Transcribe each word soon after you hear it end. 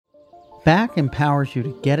Bakkt empowers you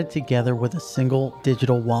to get it together with a single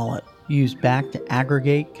digital wallet. Use Bakkt to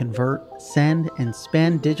aggregate, convert, send, and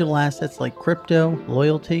spend digital assets like crypto,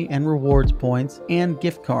 loyalty and rewards points, and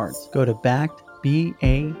gift cards. Go to Bakkt, BAKKT.com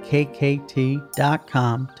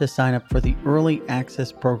to sign up for the early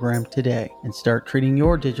access program today and start treating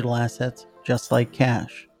your digital assets just like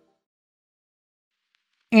cash.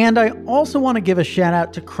 And I also want to give a shout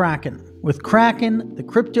out to Kraken. With Kraken, the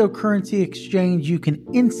cryptocurrency exchange, you can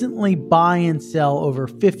instantly buy and sell over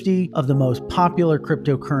 50 of the most popular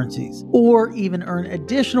cryptocurrencies, or even earn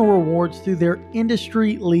additional rewards through their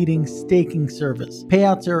industry-leading staking service.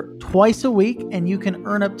 Payouts are twice a week, and you can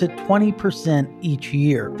earn up to 20% each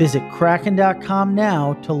year. Visit Kraken.com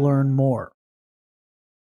now to learn more.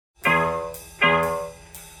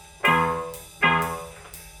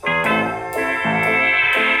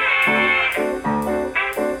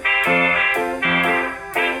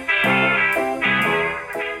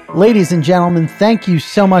 Ladies and gentlemen, thank you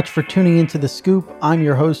so much for tuning into The Scoop. I'm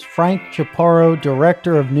your host, Frank Chaparro,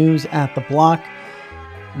 Director of News at The Block.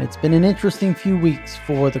 And it's been an interesting few weeks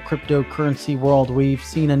for the cryptocurrency world. We've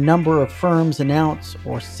seen a number of firms announce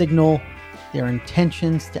or signal their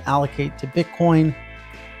intentions to allocate to Bitcoin.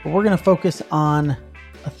 But we're going to focus on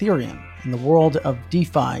Ethereum in the world of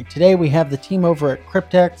DeFi. Today we have the team over at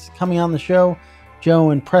Cryptex coming on the show,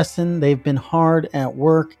 Joe and Preston. They've been hard at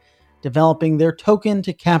work developing their token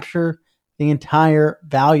to capture the entire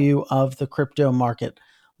value of the crypto market,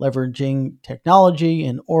 leveraging technology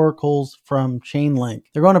and oracles from Chainlink.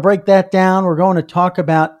 They're going to break that down. We're going to talk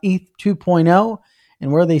about ETH 2.0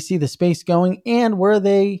 and where they see the space going and where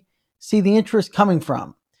they see the interest coming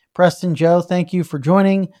from. Preston, Joe, thank you for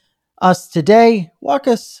joining us today. Walk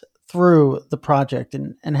us through the project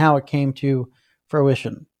and how it came to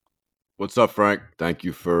fruition. What's up, Frank? Thank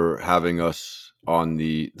you for having us on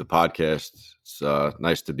the podcast. It's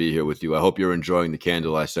nice to be here with you. I hope you're enjoying the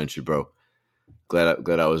candle I sent you, bro.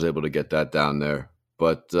 Glad I was able to get that down there.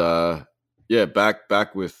 But yeah,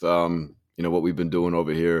 back with what we've been doing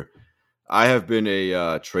over here. I have been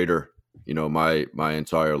a trader, my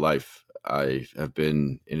entire life. I have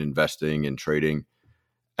been in investing and trading,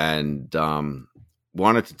 and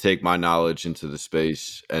wanted to take my knowledge into the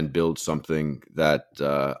space and build something that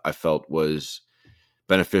I felt was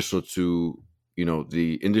beneficial to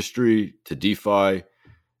the industry, to DeFi.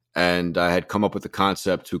 And I had come up with the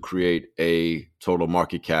concept to create a total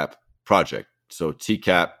market cap project. So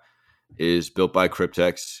TCAP is built by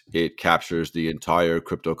Cryptex. It captures the entire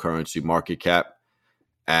cryptocurrency market cap.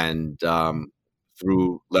 And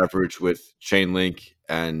through leverage with Chainlink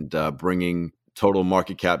and bringing total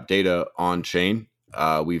market cap data on chain,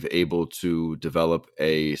 we've able to develop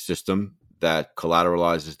a system that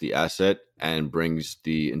collateralizes the asset and brings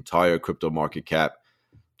the entire crypto market cap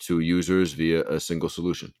to users via a single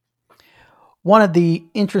solution. One of the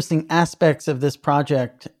interesting aspects of this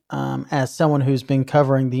project, as someone who's been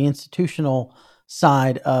covering the institutional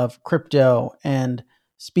side of crypto and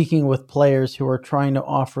speaking with players who are trying to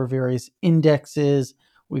offer various indexes,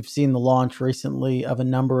 we've seen the launch recently of a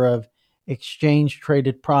number of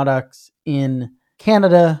exchange-traded products in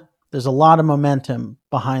Canada. There's a lot of momentum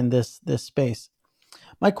behind this space.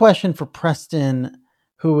 My question for Preston,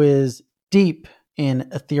 who is deep in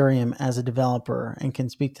Ethereum as a developer and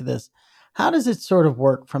can speak to this, how does it sort of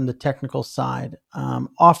work from the technical side,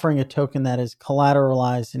 offering a token that is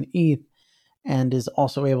collateralized in ETH and is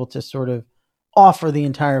also able to sort of offer the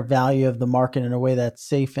entire value of the market in a way that's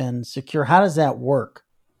safe and secure? How does that work?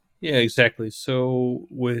 Yeah, exactly. So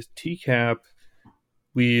with TCAP,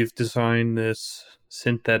 we've designed this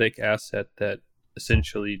synthetic asset that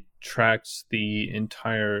essentially tracks the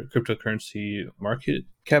entire cryptocurrency market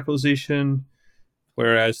capitalization,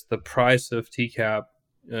 whereas the price of TCAP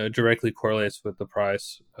directly correlates with the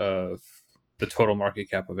price of the total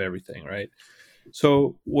market cap of everything, right?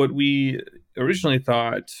 So what we originally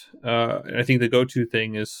thought, and I think the go-to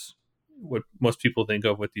thing is what most people think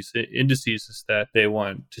of with these indices, is that they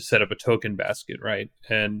want to set up a token basket, right?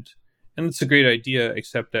 And it's a great idea,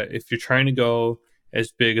 except that if you're trying to go as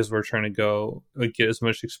big as we're trying to go, like get as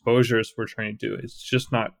much exposure as we're trying to do, it's just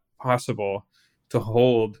not possible to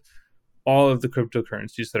hold all of the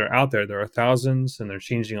cryptocurrencies that are out there. There are thousands and they're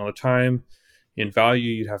changing all the time. In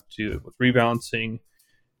value, you'd have to do it with rebalancing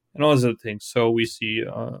and all those other things. So we see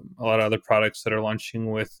a lot of other products that are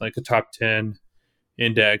launching with like a top 10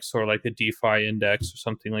 index or like a DeFi index or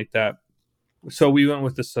something like that. So we went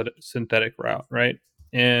with the synthetic route, right?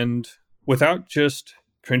 And without just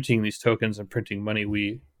printing these tokens and printing money,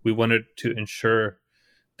 we wanted to ensure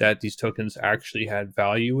that these tokens actually had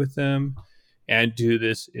value with them and do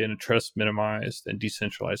this in a trust minimized and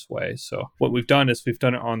decentralized way. So what we've done is we've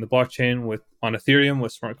done it on the blockchain on Ethereum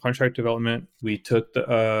with smart contract development. We took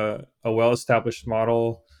a well-established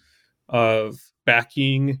model of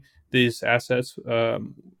backing these assets,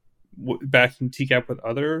 backing TCAP with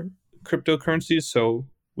other cryptocurrencies. So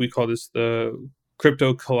we call this the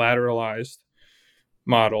crypto collateralized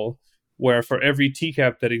model, where for every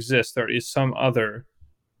TCAP that exists, there is some other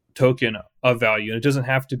token of value. And it doesn't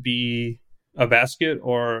have to be a basket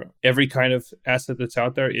or every kind of asset that's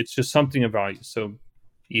out there. It's just something of value. So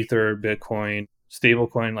Ether, Bitcoin,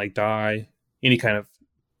 stablecoin like DAI, any kind of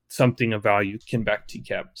something of value can back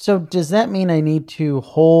TCAP. So does that mean I need to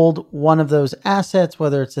hold one of those assets,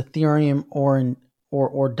 whether it's Ethereum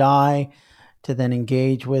or DAI, to then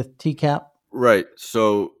engage with TCAP? Right.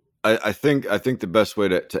 So I think the best way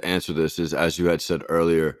to answer this is, as you had said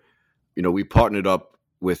earlier, we partnered up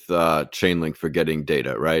with Chainlink for getting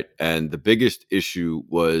data, right? And the biggest issue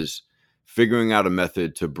was figuring out a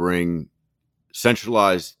method to bring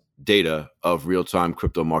centralized data of real-time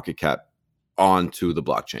crypto market cap onto the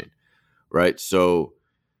blockchain, right? So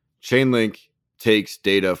Chainlink takes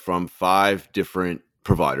data from 5 different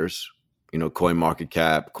providers,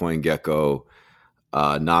 CoinMarketCap, CoinGecko,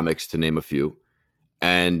 Nomics, to name a few,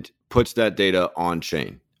 and puts that data on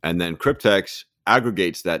chain. And then Cryptex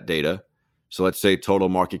aggregates that data. So let's say total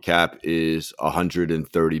market cap is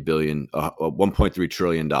 $1.3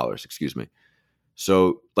 trillion, excuse me.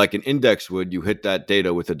 So like an index would, you hit that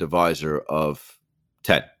data with a divisor of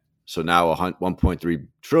 10. So now 1.3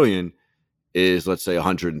 trillion is, let's say,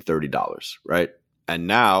 $130, right? And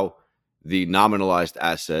now the nominalized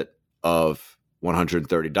asset of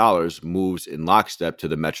 $130 moves in lockstep to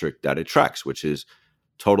the metric that it tracks, which is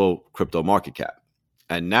total crypto market cap.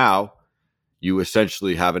 And now you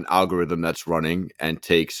essentially have an algorithm that's running and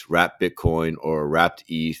takes wrapped Bitcoin or wrapped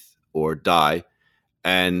ETH or DAI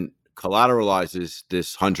and collateralizes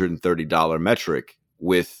this $130 metric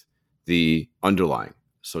with the underlying.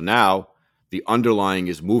 So now the underlying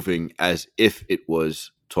is moving as if it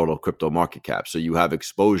was total crypto market cap. So you have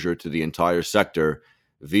exposure to the entire sector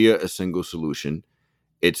via a single solution.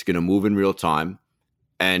 It's going to move in real time,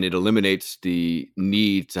 and it eliminates the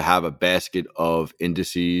need to have a basket of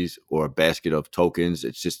indices or a basket of tokens.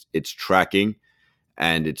 It's tracking,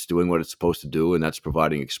 and it's doing what it's supposed to do, and that's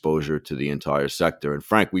providing exposure to the entire sector. And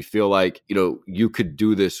Frank, we feel like, you could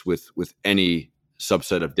do this with any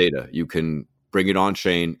subset of data. You can bring it on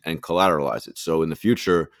chain and collateralize it. So in the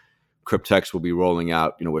future, Cryptex will be rolling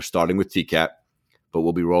out, we're starting with TCAP, but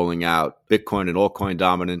we'll be rolling out Bitcoin and altcoin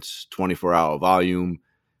dominance, 24-hour volume,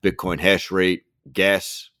 Bitcoin hash rate,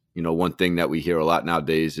 gas. One thing that we hear a lot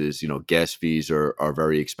nowadays is, gas fees are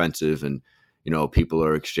very expensive, and, people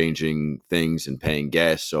are exchanging things and paying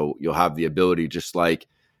gas. So you'll have the ability, just like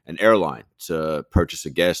an airline, to purchase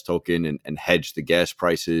a gas token and hedge the gas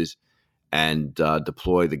prices and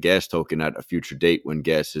deploy the gas token at a future date when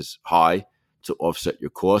gas is high to offset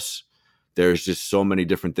your costs. There's just so many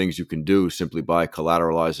different things you can do simply by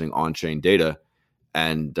collateralizing on-chain data.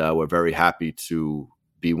 And we're very happy to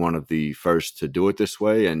be one of the first to do it this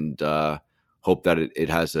way, and hope that it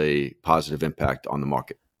has a positive impact on the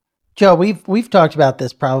market. Joe, we've talked about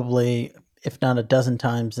this probably, if not a dozen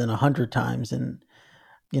times, then 100 times. And,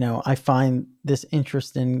 I find this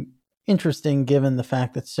interesting given the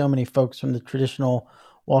fact that so many folks from the traditional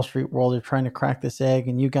Wall Street world are trying to crack this egg,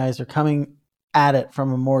 and you guys are coming at it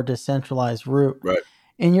from a more decentralized route. Right.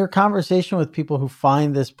 In your conversation with people who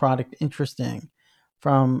find this product interesting,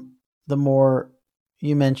 from the more,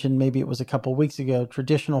 you mentioned maybe it was a couple of weeks ago,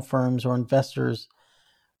 traditional firms or investors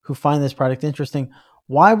who find this product interesting,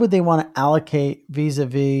 why would they want to allocate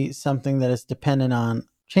vis-a-vis something that is dependent on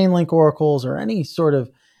Chainlink oracles or any sort of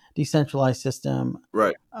decentralized system,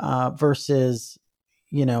 right? Versus,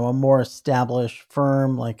 a more established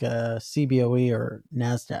firm like a CBOE or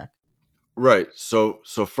NASDAQ? Right. So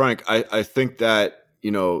Frank, I think that,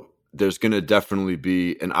 there's going to definitely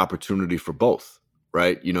be an opportunity for both,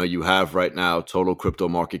 right? You have right now total crypto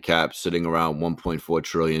market cap sitting around 1.4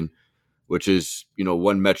 trillion, which is,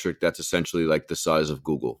 one metric that's essentially like the size of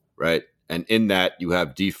Google, right? And in that, you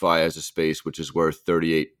have DeFi as a space, which is worth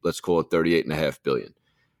 38.5 billion.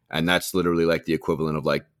 And that's literally like the equivalent of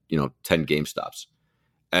 10 GameStops.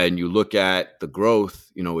 And you look at the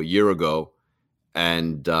growth, a year ago,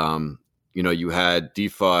 and, you had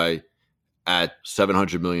DeFi at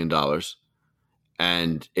 $700 million,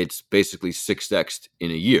 and it's basically 6x'd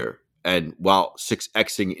in a year. And while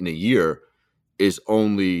 6x'ing in a year is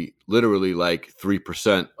only literally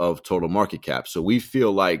 3% of total market cap. So we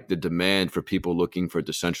feel like the demand for people looking for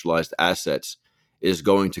decentralized assets is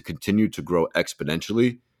going to continue to grow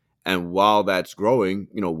exponentially. And while that's growing,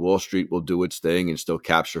 Wall Street will do its thing and still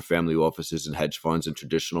capture family offices and hedge funds and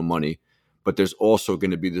traditional money. But there's also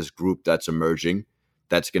going to be this group that's emerging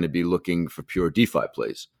that's going to be looking for pure DeFi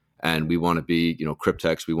plays. And we want to be,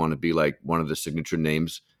 Cryptex, we want to be like one of the signature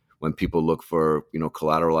names when people look for,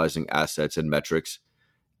 collateralizing assets and metrics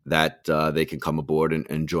that they can come aboard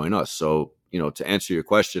and join us. So, to answer your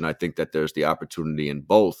question, I think that there's the opportunity in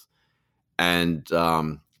both. And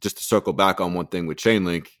just to circle back on one thing with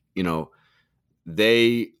Chainlink,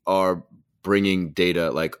 they are bringing data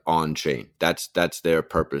like on chain. That's their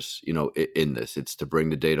purpose, in this. It's to bring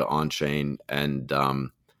the data on chain, and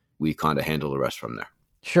we kind of handle the rest from there.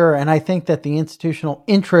 Sure. And I think that the institutional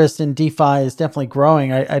interest in DeFi is definitely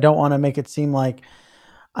growing. I don't want to make it seem like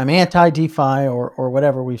I'm anti-DeFi or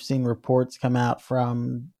whatever. We've seen reports come out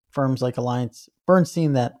from firms like Alliance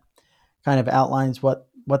Bernstein that kind of outlines what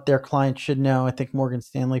their clients should know. I think Morgan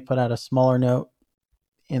Stanley put out a smaller note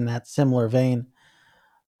in that similar vein.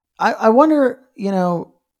 I wonder,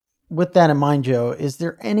 with that in mind, Joe, is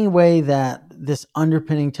there any way that this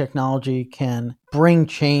underpinning technology can bring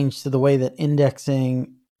change to the way that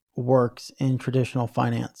indexing works in traditional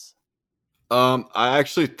finance? I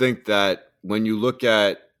actually think that when you look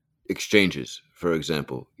at exchanges, for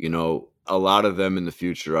example, a lot of them in the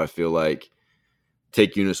future, I feel like,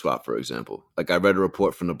 take Uniswap, for example. Like, I read a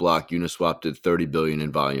report from The Block, Uniswap did 30 billion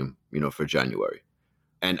in volume, for January.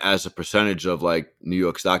 And as a percentage of like New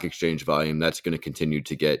York Stock Exchange volume, that's going to continue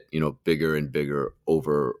to get, bigger and bigger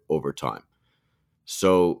over time.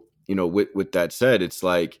 So, with that said, it's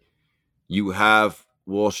like you have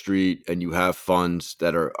Wall Street and you have funds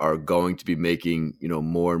that are going to be making,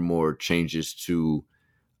 more and more changes to,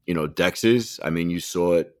 DEXs. I mean, you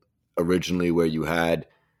saw it originally where you had,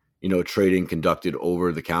 trading conducted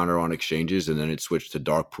over the counter on exchanges, and then it switched to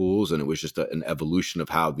dark pools, and it was just an evolution of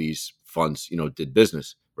how these funds, did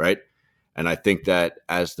business, right? And I think that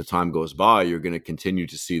as the time goes by, you're going to continue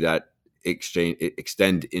to see that exchange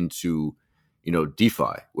extend into,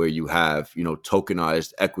 DeFi, where you have,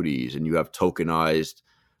 tokenized equities, and you have tokenized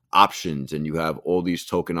options, and you have all these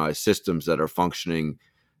tokenized systems that are functioning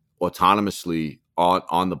autonomously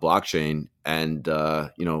on the blockchain. And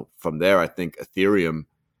from there, I think Ethereum,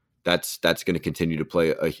 that's going to continue to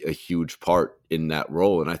play a huge part in that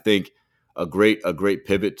role. And I think a great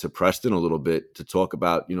pivot to Preston a little bit to talk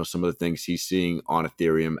about, some of the things he's seeing on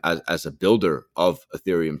Ethereum as a builder of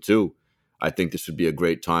Ethereum too. I think this would be a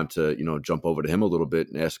great time to, jump over to him a little bit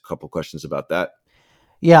and ask a couple questions about that.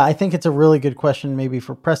 Yeah, I think it's a really good question maybe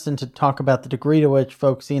for Preston to talk about the degree to which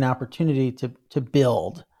folks see an opportunity to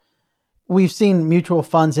build. We've seen mutual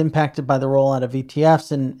funds impacted by the rollout of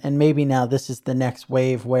ETFs, and maybe now this is the next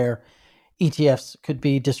wave where ETFs could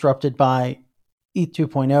be disrupted by ETH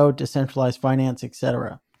 2.0, decentralized finance,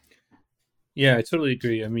 etc. Yeah, I totally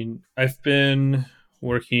agree. I mean, I've been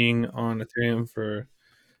working on Ethereum for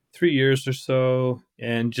 3 years or so,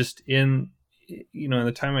 and just in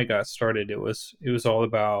the time I got started, it was all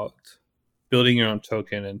about building your own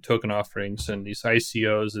token and token offerings and these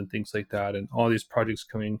ICOs and things like that, and all these projects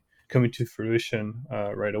coming to fruition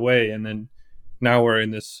right away. And then now we're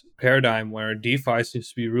in this paradigm where DeFi seems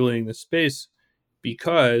to be ruling the space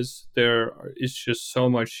because there is just so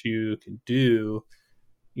much you can do,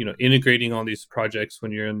 integrating all these projects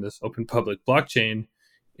when you're in this open public blockchain.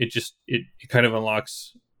 It kind of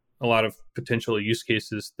unlocks a lot of potential use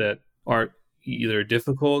cases that aren't either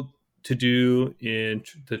difficult to do in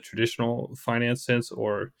the traditional finance sense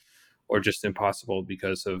or just impossible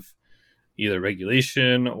because of either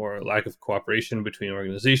regulation or lack of cooperation between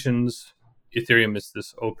organizations. Ethereum is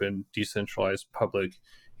this open, decentralized, public,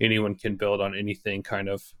 anyone can build on anything kind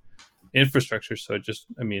of infrastructure. So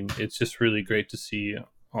it's just really great to see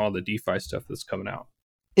all the DeFi stuff that's coming out.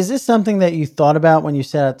 Is this something that you thought about when you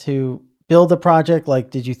set out to build the project? Like,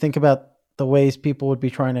 did you think about the ways people would be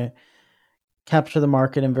trying to capture the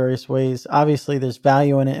market in various ways? Obviously, there's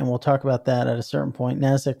value in it, and we'll talk about that at a certain point.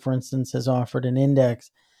 Nasdaq, for instance, has offered an index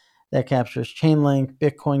that captures Chainlink,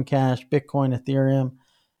 Bitcoin Cash, Bitcoin, Ethereum.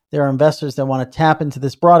 There are investors that want to tap into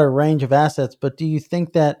this broader range of assets, but do you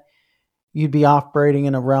think that you'd be operating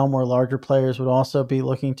in a realm where larger players would also be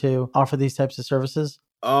looking to offer these types of services?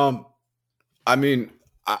 I mean,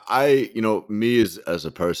 I me as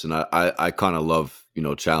a person, I kind of love,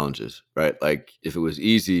 challenges, right? Like, if it was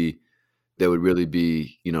easy, there would really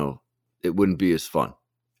be, it wouldn't be as fun.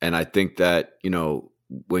 And I think that,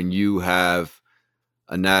 when you have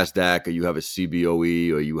a NASDAQ, or you have a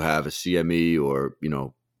CBOE, or you have a CME, or,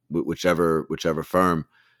 whichever firm,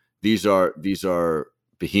 these are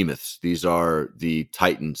behemoths. These are the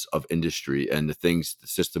titans of industry, and the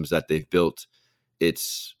systems that they've built,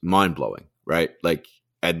 it's mind blowing, right? Like,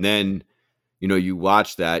 And then, you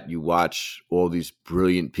watch all these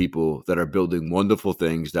brilliant people that are building wonderful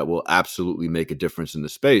things that will absolutely make a difference in the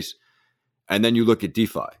space. And then you look at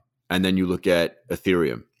DeFi, and then you look at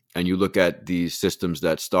Ethereum, and you look at these systems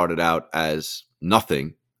that started out as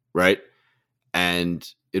nothing, right? And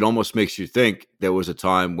it almost makes you think there was a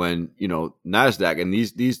time when, NASDAQ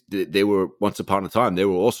and they were, once upon a time, they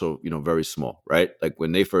were also, very small, right? Like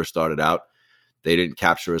when they first started out, they didn't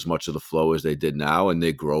capture as much of the flow as they did now, and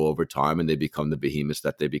they grow over time and they become the behemoths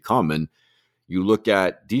that they become. And you look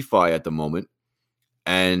at DeFi at the moment,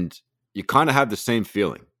 and you kind of have the same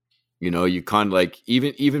feeling. You kind of like,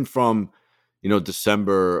 even from,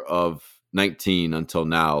 December of 19 until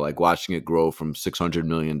now, like watching it grow from $600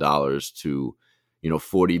 million to,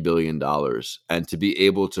 $40 billion, and to be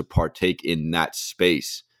able to partake in that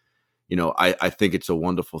space, I think it's a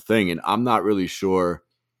wonderful thing. And I'm not really sure,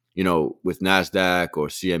 with NASDAQ or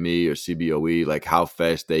CME or CBOE, like how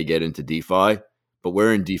fast they get into DeFi, but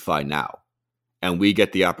we're in DeFi now, and we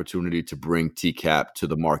get the opportunity to bring TCAP to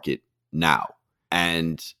the market now.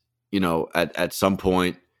 And, at some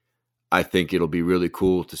point, I think it'll be really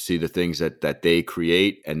cool to see the things that they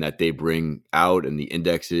create and that they bring out, and the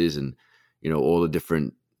indexes and, all the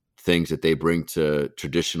different things that they bring to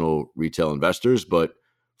traditional retail investors. But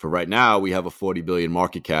for right now, we have a 40 billion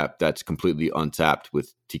market cap that's completely untapped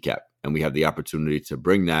with TCAP, and we have the opportunity to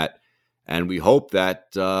bring that. And we hope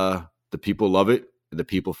that the people love it, the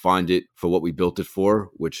people find it for what we built it for,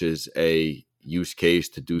 which is a use case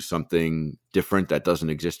to do something different that doesn't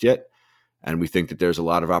exist yet. And we think that there's a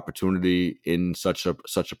lot of opportunity in such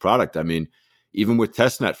a product. I mean, even with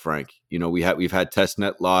testnet, Frank, we've had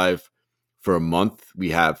testnet live for a month. We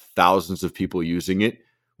have thousands of people using it.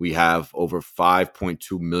 We have over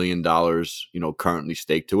 $5.2 million, currently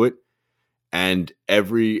staked to it. And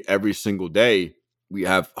every single day, we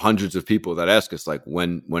have hundreds of people that ask us, like,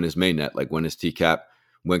 when is mainnet? Like, when is TCAP?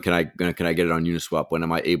 When can I get it on Uniswap? When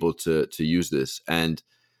am I able to use this? And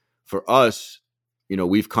for us,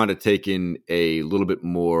 we've kind of taken a little bit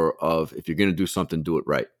more of, if you're going to do something, do it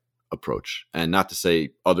right approach. And not to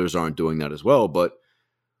say others aren't doing that as well, but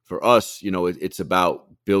for us, it's about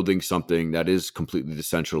building something that is completely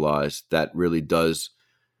decentralized, that really does,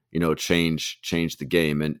 change the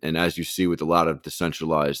game. And as you see with a lot of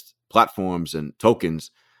decentralized platforms and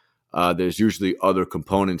tokens, there's usually other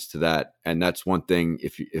components to that. And that's one thing,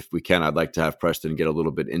 if we can, I'd like to have Preston get a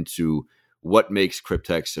little bit into what makes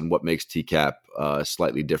Cryptex and what makes TCAP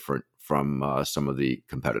slightly different from some of the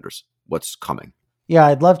competitors. What's coming? Yeah,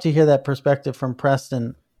 I'd love to hear that perspective from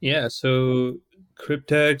Preston. Yeah, so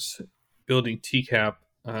Cryptex building TCAP,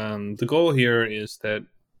 the goal here is that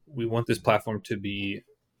we want this platform to be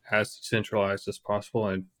as decentralized as possible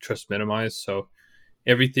and trust minimized. So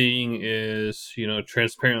everything is,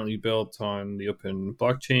 transparently built on the open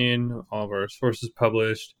blockchain, all of our sources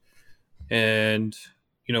published. And,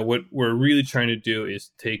 what we're really trying to do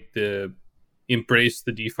is embrace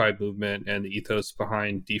the DeFi movement and the ethos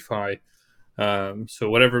behind DeFi. So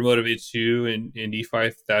whatever motivates you in DeFi,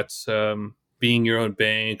 if that's being your own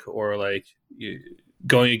bank, or like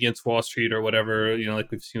going against Wall Street or whatever,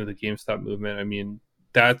 like we've seen with the GameStop movement. I mean,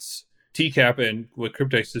 that's TCAP, and what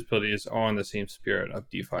Cryptex is building is all in the same spirit of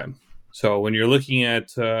DeFi. So when you're looking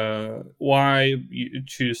at why you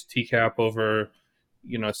choose TCAP over,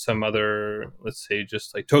 some other, let's say,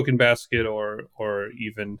 just like Token Basket or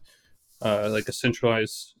even like a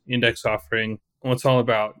centralized index offering, well, it's all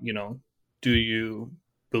about, do you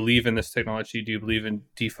believe in this technology? Do you believe in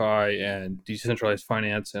DeFi and decentralized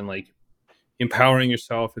finance and like empowering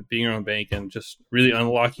yourself and being your own bank and just really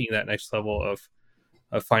unlocking that next level of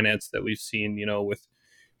finance that we've seen, with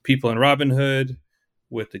people in Robinhood,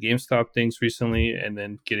 with the GameStop things recently, and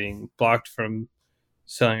then getting blocked from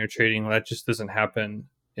selling or trading? That just doesn't happen.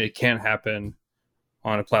 It can't happen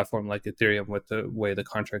on a platform like Ethereum with the way the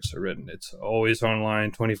contracts are written. It's always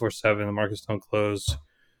online, 24/7. The markets don't close,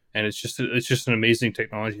 and it's just an amazing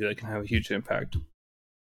technology that can have a huge impact.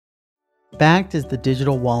 Bakkt is the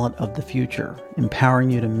digital wallet of the future, empowering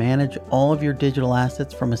you to manage all of your digital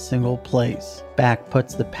assets from a single place. Bakkt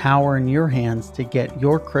puts the power in your hands to get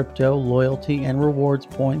your crypto, loyalty, and rewards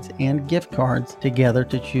points and gift cards together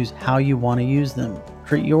to choose how you want to use them.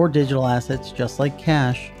 Treat your digital assets just like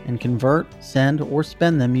cash and convert, send, or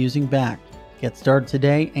spend them using Bakkt. Get started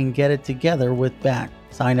today and get it together with Bakkt.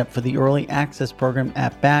 Sign up for the early access program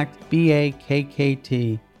at Bakkt,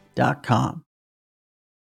 BAKKT.com.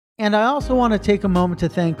 And I also want to take a moment to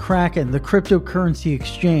thank Kraken, the cryptocurrency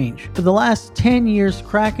exchange. For the last 10 years,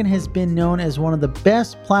 Kraken has been known as one of the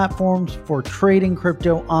best platforms for trading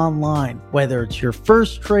crypto online. Whether it's your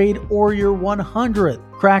first trade or your 100th,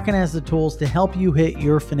 Kraken has the tools to help you hit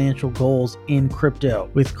your financial goals in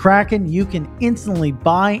crypto. With Kraken, you can instantly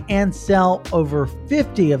buy and sell over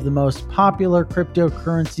 50 of the most popular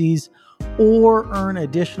cryptocurrencies or earn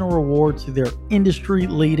additional rewards through their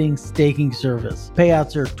industry-leading staking service.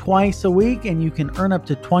 Payouts are twice a week and you can earn up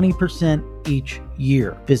to 20% each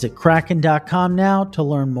year. Visit Kraken.com now to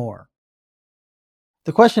learn more.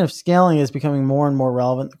 The question of scaling is becoming more and more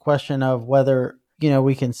relevant. The question of whether,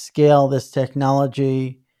 we can scale this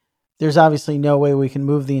technology. There's obviously no way we can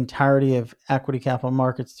move the entirety of equity capital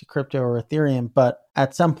markets to crypto or Ethereum, but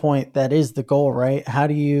at some point that is the goal, right? How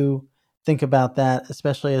do you think about that,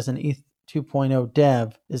 especially as an ETH 2.0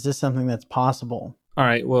 dev? Is this something that's possible? All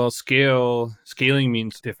right. Well, scaling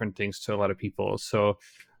means different things to a lot of people. So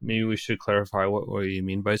maybe we should clarify what you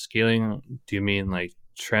mean by scaling. Do you mean like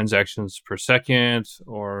transactions per second,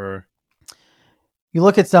 or? You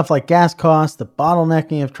look at stuff like gas costs, the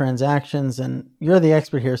bottlenecking of transactions, and you're the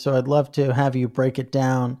expert here, so I'd love to have you break it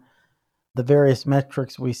down, the various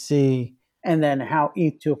metrics we see, and then how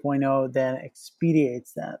ETH 2.0 then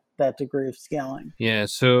expedites that degree of scaling. Yeah,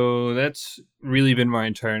 so that's really been my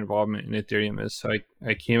entire involvement in Ethereum. Is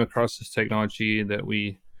I came across this technology that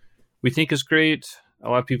we think is great. A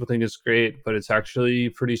lot of people think it's great, but it's actually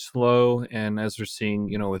pretty slow. And as we're seeing,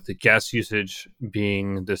 with the gas usage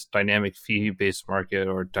being this dynamic fee-based market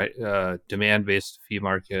or demand-based fee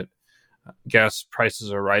market, gas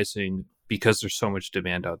prices are rising because there's so much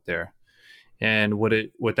demand out there. And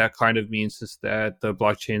what that kind of means is that the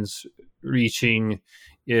blockchain's reaching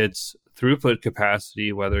its throughput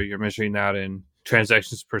capacity, whether you're measuring that in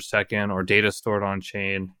transactions per second or data stored on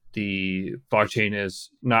chain. The blockchain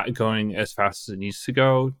is not going as fast as it needs to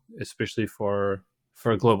go, especially for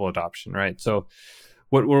global adoption, right? So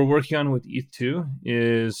what we're working on with ETH2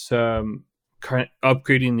 is kind of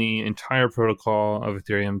upgrading the entire protocol of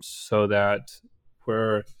Ethereum so that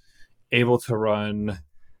we're able to run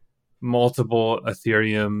multiple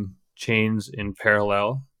Ethereum chains in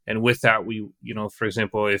parallel. And with that, we, for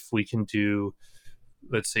example, if we can do,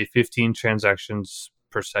 let's say 15 transactions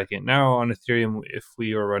per second now on Ethereum, if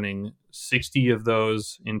we are running 60 of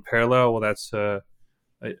those in parallel, well, that's a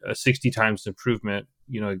 60 times improvement,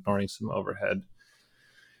 ignoring some overhead.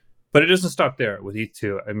 But it doesn't stop there with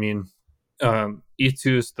ETH2. I mean,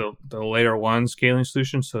 ETH2 is the layer one scaling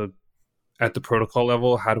solution. So at the protocol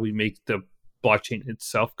level, how do we make the blockchain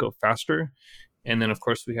itself go faster? And then, of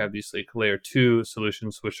course, we have these like layer two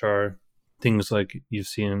solutions, which are things like you've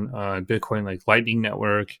seen Bitcoin, like Lightning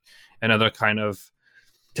Network and other kind of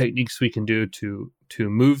techniques we can do to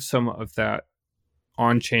move some of that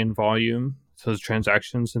on-chain volume, those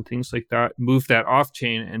transactions and things like that, move that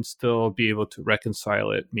off-chain and still be able to reconcile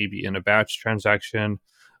it maybe in a batch transaction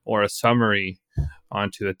or a summary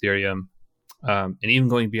onto Ethereum. And even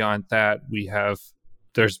going beyond that,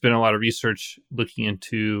 there's been a lot of research looking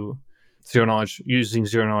into using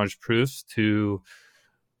zero knowledge proofs to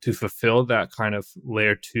fulfill that kind of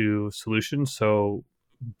layer two solution. So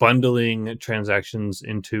bundling transactions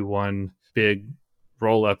into one big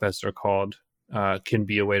roll up, as they're called, can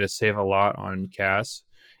be a way to save a lot on gas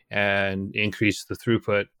and increase the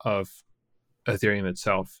throughput of Ethereum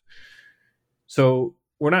itself. So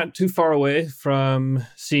we're not too far away from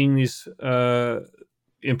seeing these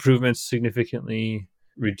improvements significantly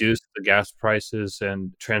reduce the gas prices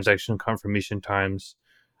and transaction confirmation times.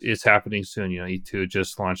 It's happening soon. ETH2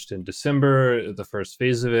 just launched in December, the first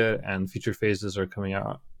phase of it, and future phases are coming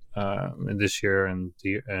out this year and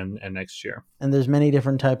next year. And there's many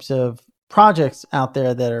different types of projects out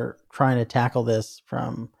there that are trying to tackle this,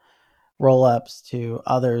 from roll-ups to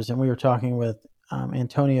others. And we were talking with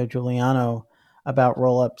Antonio Giuliano about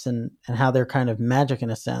roll-ups and how they're kind of magic in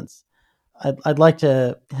a sense. I'd like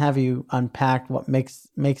to have you unpack what makes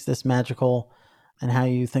this magical and how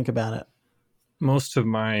you think about it. Most of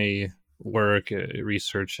my work,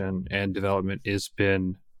 research and development has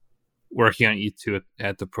been working on ETH2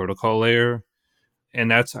 at the protocol layer. And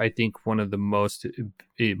that's, I think, one of the most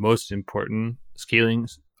important scaling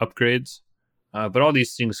upgrades. But all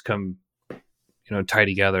these things come, tie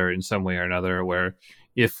together in some way or another, where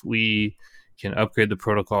if we can upgrade the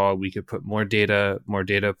protocol, we could put more data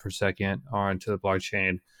per second onto the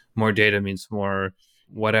blockchain. More data means more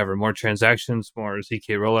transactions, more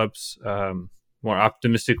ZK rollups, more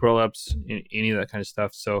optimistic rollups, any of that kind of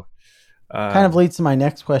stuff. So kind of leads to my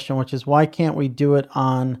next question, which is why can't we do it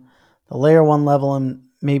on the layer one level? And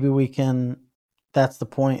maybe we can, that's the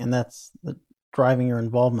point. And that's driving your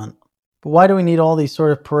involvement. But why do we need all these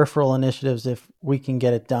sort of peripheral initiatives if we can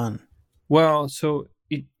get it done? Well, so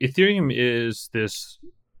Ethereum is this,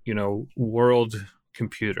 world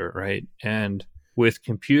computer, right? And with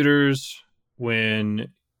computers, when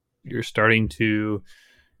you're starting to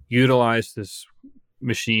utilize this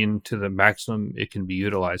machine to the maximum it can be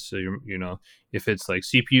utilized, so if it's like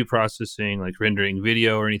CPU processing, like rendering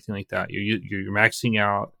video or anything like that, you're maxing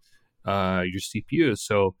out your CPU.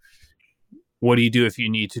 So what do you do if you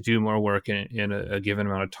need to do more work in a given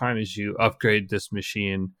amount of time? Is you upgrade this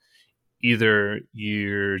machine. Either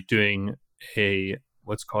you're doing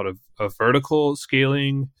what's called a vertical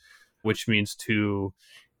scaling, which means to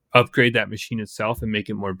upgrade that machine itself and make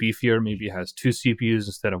it more beefier. Maybe it has 2 CPUs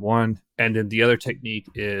instead of 1. And then the other technique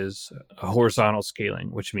is a horizontal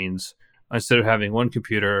scaling, which means instead of having 1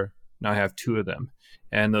 computer, now I have 2 of them.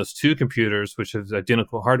 And those 2 computers, which have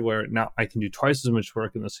identical hardware, now I can do twice as much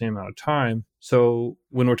work in the same amount of time. So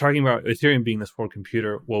when we're talking about Ethereum being this world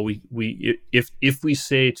computer, well, if we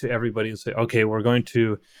say to everybody, say, okay, we're going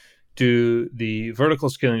to do the vertical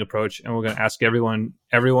scaling approach, and we're going to ask everyone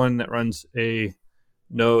that runs a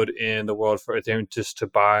node in the world for Ethereum just to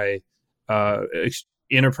buy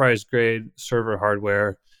enterprise grade server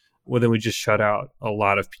hardware, well, then we just shut out a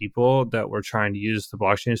lot of people that were trying to use the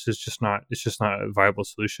blockchain. It's just not a viable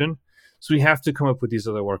solution. So we have to come up with these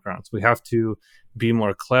other workarounds. We have to be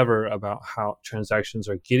more clever about how transactions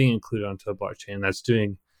are getting included onto the blockchain. That's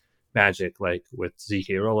doing magic, like with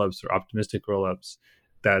ZK rollups or optimistic rollups.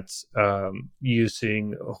 That's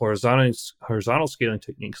using horizontal scaling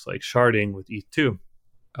techniques like sharding with ETH2.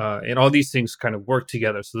 And all these things kind of work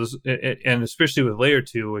together. So this, and especially with layer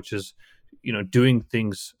 2, which is, doing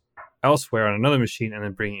things elsewhere on another machine and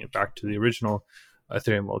then bringing it back to the original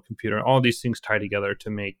Ethereum world computer. All these things tie together to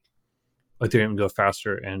make Ethereum go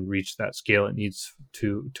faster and reach that scale it needs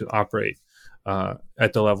to operate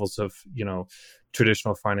at the levels of,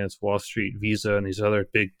 traditional finance, Wall Street, Visa, and these other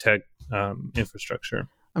big tech infrastructure.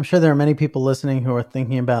 I'm sure there are many people listening who are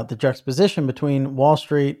thinking about the juxtaposition between Wall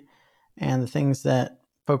Street and the things that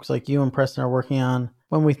folks like you and Preston are working on.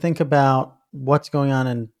 When we think about what's going on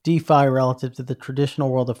in DeFi relative to the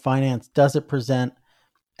traditional world of finance, does it present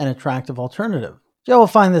an attractive alternative? Joe will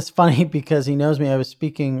find this funny because he knows me. I was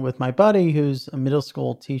speaking with my buddy who's a middle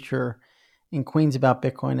school teacher in Queens about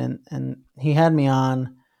Bitcoin, and he had me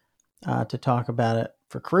on to talk about it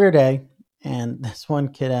for Career Day. And this one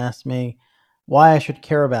kid asked me why I should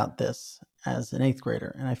care about this as an 8th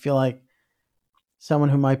grader. And I feel like someone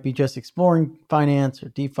who might be just exploring finance or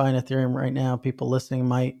DeFi and Ethereum right now, people listening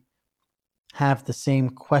might have the same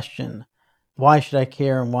question. Why should I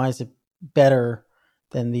care, and why is it better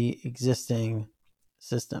than the existing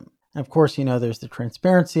system? And of course, there's the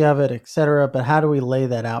transparency of it, etc. But how do we lay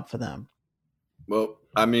that out for them? Well,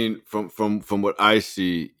 I mean, from what I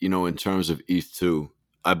see, in terms of ETH2,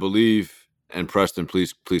 I believe, and Preston,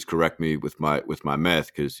 please correct me with my math,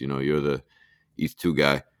 because you're the ETH2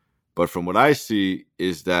 guy. But from what I see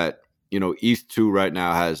is that ETH2 right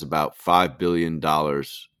now has about $5 billion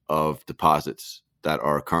of deposits that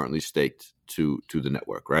are currently staked to the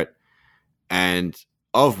network, right? And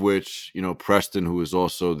of which, Preston, who is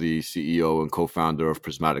also the CEO and co-founder of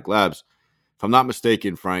Prismatic Labs, if I'm not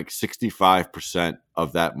mistaken, Frank, 65%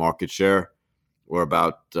 of that market share, or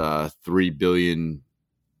about 3 billion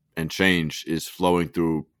and change, is flowing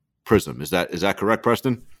through Prism. Is that correct,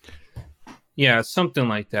 Preston? Yeah, something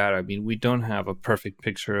like that. I mean, we don't have a perfect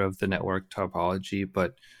picture of the network topology,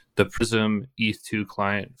 but the Prism ETH2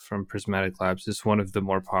 client from Prismatic Labs is one of the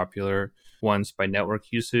more popular ones by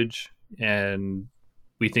network usage. And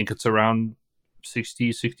we think it's around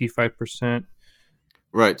 65%.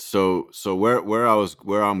 Right. So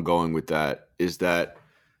where I'm going with that is that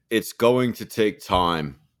it's going to take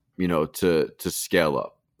time, to scale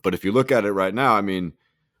up. But if you look at it right now, I mean,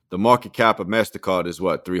 the market cap of MasterCard is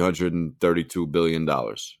what, $332 billion,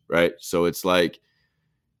 right? So it's like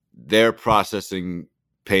they're processing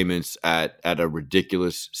payments at a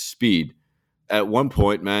ridiculous speed. At one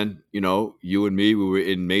point, man, you and me, we were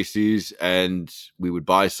in Macy's and we would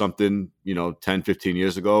buy something, 10, 15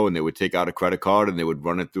 years ago, and they would take out a credit card and they would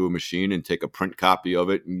run it through a machine and take a print copy of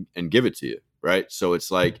it and give it to you, right? So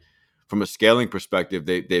it's like, from a scaling perspective,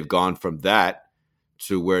 they've gone from that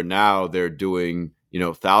to where now they're doing,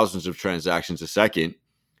 thousands of transactions a second.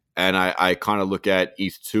 And I kind of look at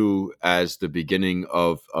ETH2 as the beginning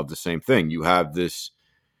of the same thing. You have this,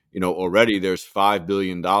 already there's $5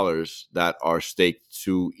 billion that are staked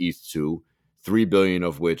to ETH2, $3 billion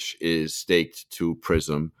of which is staked to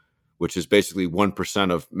Prism, which is basically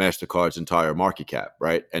 1% of MasterCard's entire market cap,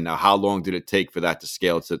 right? And now how long did it take for that to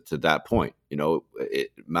scale to that point? A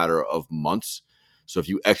matter of months. So if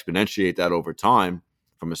you exponentiate that over time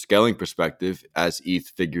from a scaling perspective, as ETH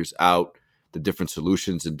figures out the different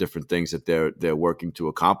solutions and different things that they're working to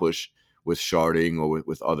accomplish with sharding or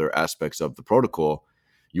with other aspects of the protocol,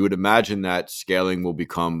 you would imagine that scaling will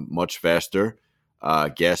become much faster,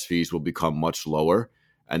 gas fees will become much lower,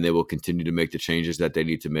 and they will continue to make the changes that they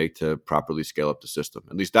need to make to properly scale up the system.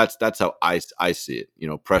 At least that's how I see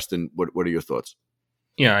it. Preston, what are your thoughts?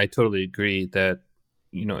 Yeah, I totally agree that,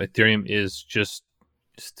 Ethereum is just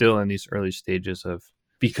still in these early stages of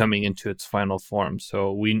becoming into its final form.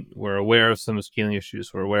 So we're aware of some of the scaling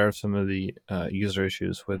issues. We're aware of some of the user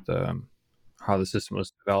issues with how the system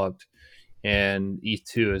was developed. And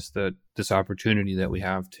ETH2 is this opportunity that we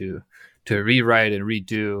have to rewrite and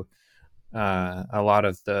redo a lot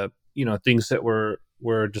of the things that were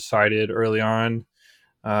decided early on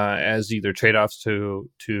as either trade-offs to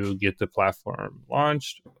get the platform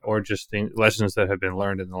launched, or just lessons that have been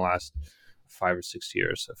learned in the last 5 or 6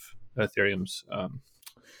 years of Ethereum's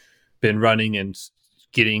been running and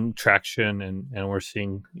getting traction, and we're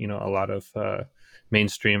seeing a lot of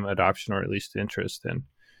mainstream adoption, or at least interest in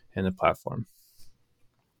the platform.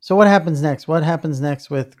 So what happens next? What happens next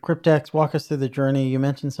with Cryptex? Walk us through the journey. You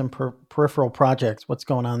mentioned some peripheral projects. What's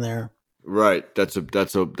going on there? Right. That's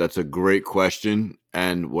a great question.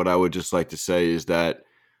 And what I would just like to say is that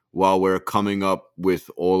while we're coming up with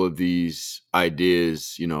all of these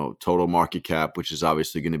ideas, total market cap, which is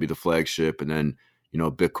obviously going to be the flagship, and then,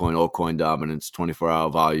 Bitcoin, altcoin dominance, 24-hour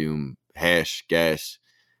volume, hash, gas,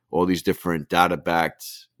 all these different data-backed,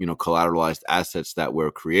 collateralized assets that we're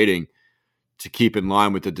creating to keep in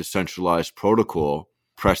line with the decentralized protocol.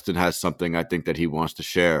 Preston has something I think that he wants to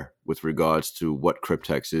share with regards to what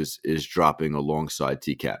Cryptex is dropping alongside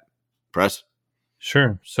TCAP. Press?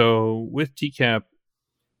 Sure. So with TCAP,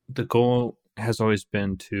 the goal has always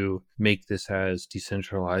been to make this as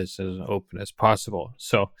decentralized, as open as possible.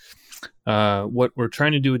 So what we're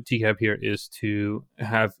trying to do with TCAP here is to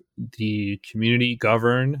have the community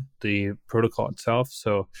govern the protocol itself.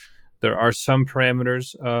 So there are some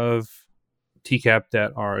parameters of TCAP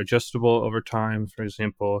that are adjustable over time. For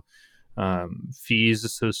example, fees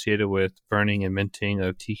associated with burning and minting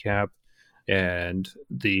of TCAP, and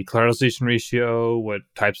the collateralization ratio, what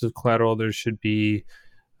types of collateral there should be.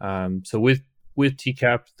 So with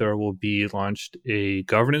TCAP, there will be launched a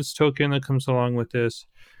governance token that comes along with this.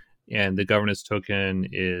 And the governance token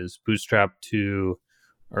is bootstrapped to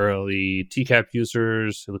early TCAP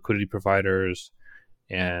users, liquidity providers,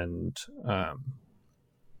 and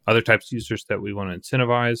other types of users that we want to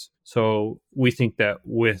incentivize. So we think that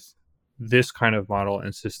with this kind of model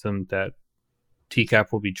and system, that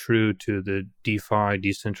TCAP will be true to the DeFi,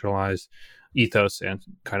 decentralized ethos, and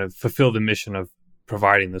kind of fulfill the mission of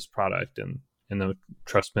providing this product in the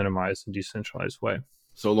trust minimized and decentralized way.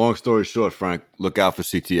 So long story short, Frank, look out for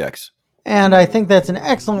CTX. And I think that's an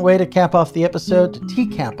excellent way to cap off the episode, to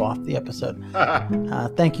TCAP off the episode.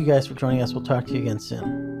 Thank you guys for joining us. We'll talk to you again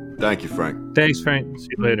soon. Thank you, Frank. Thanks, Frank. See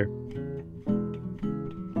you later.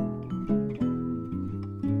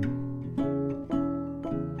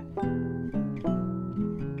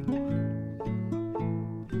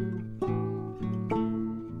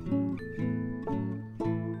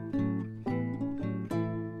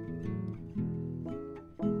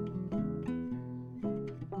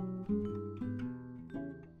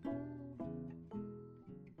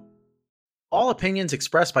 All opinions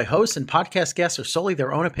expressed by hosts and podcast guests are solely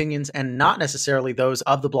their own opinions and not necessarily those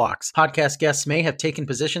of the blocks. Podcast guests may have taken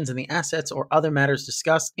positions in the assets or other matters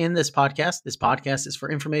discussed in this podcast. This podcast is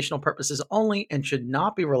for informational purposes only and should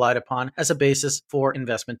not be relied upon as a basis for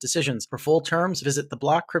investment decisions. For full terms, visit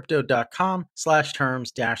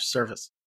theblockcrypto.com/terms-service.